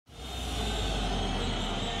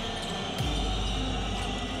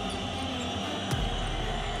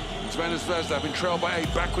seconds. Venezuela have been trailed by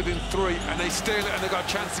 8, back within 3, and they steal it, and they've got a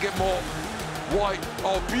chance to get more. White,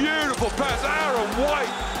 oh, beautiful pass, Aaron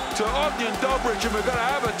White to Onion Dobrich, and we're going to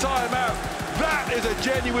have a timeout. That is a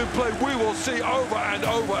genuine play we will see over and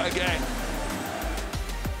over again.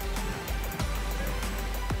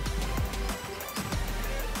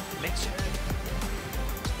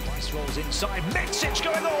 Weiss rolls inside, Mitsic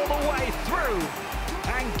going all the way through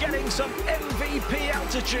and getting some MVP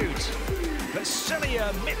altitude.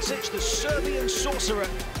 Vasilija Mitsic, the Serbian sorcerer.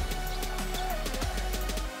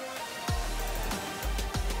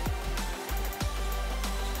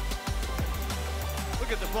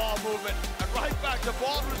 Look at the ball movement, and right back to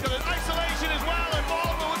Baldwin, who's got an isolation as well, and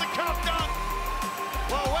Baldwin with the cup dunk.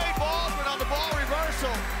 Well, Wade Baldwin on the ball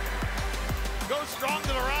reversal. Goes strong to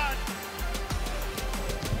the rod.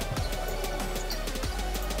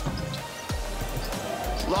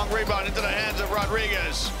 Long rebound into the hands of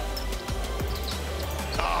Rodriguez.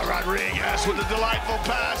 Oh, Rodriguez with a delightful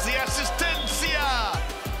pass. The assistencia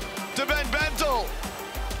to Ben Bentel.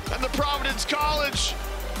 And the Providence College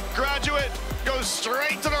graduate goes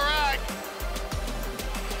straight to the rack.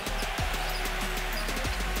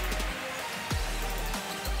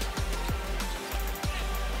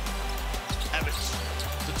 Evans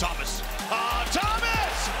to Thomas.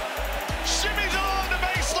 Thomas! Shimmies along the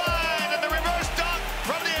baseline, and the reverse dunk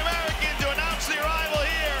from the American to announce the arrival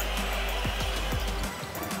here.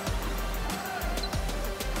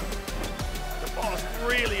 The ball's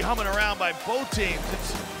really humming around by both teams.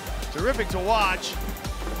 It's terrific to watch.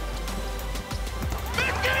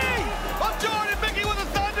 Mickey! Oh, Jordan Mickey with a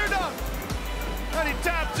thunder dunk! And he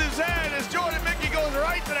taps his head as Jordan Mickey goes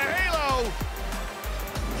right to the halo.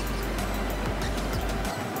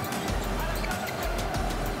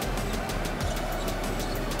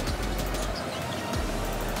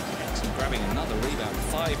 Grabbing another rebound,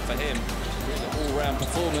 5 for him. Really all-round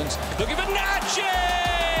performance. Looking for Naci!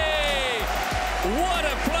 What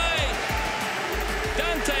a play!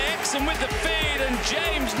 Dante Exum with the feed, and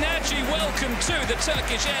James Naci, welcome to the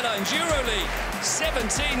Turkish Airlines EuroLeague.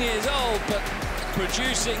 17 years old, but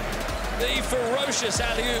producing the ferocious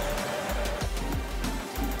alley-oop.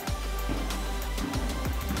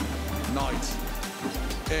 Knight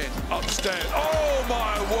in, upstairs. Oh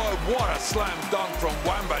my word, what a slam dunk from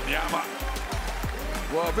Wembanyama.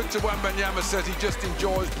 Well, Victor Wembanyama says he just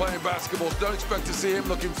enjoys playing basketball. Don't expect to see him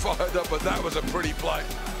looking fired up, but that was a pretty play.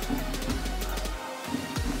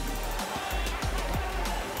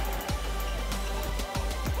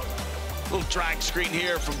 Little drag screen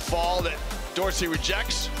here from Fall that Dorsey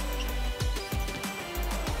rejects.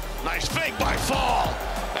 Nice fake by Fall,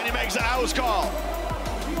 and he makes a house call.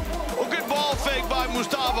 Well, good ball fake by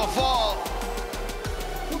Mustafa Fall.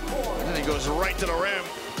 And then he goes right to the rim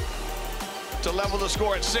to level the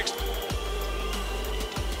score at 6. So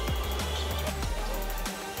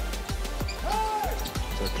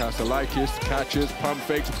Kastelakis catches, pump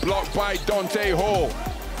fakes, blocked by Dante Hall.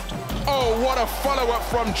 Oh, what a follow-up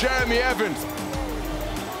from Jeremy Evans.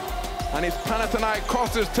 And it's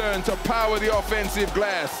Panathinaikos's turn to power the offensive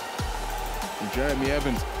glass. And Jeremy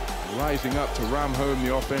Evans rising up to ram home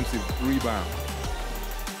the offensive rebound.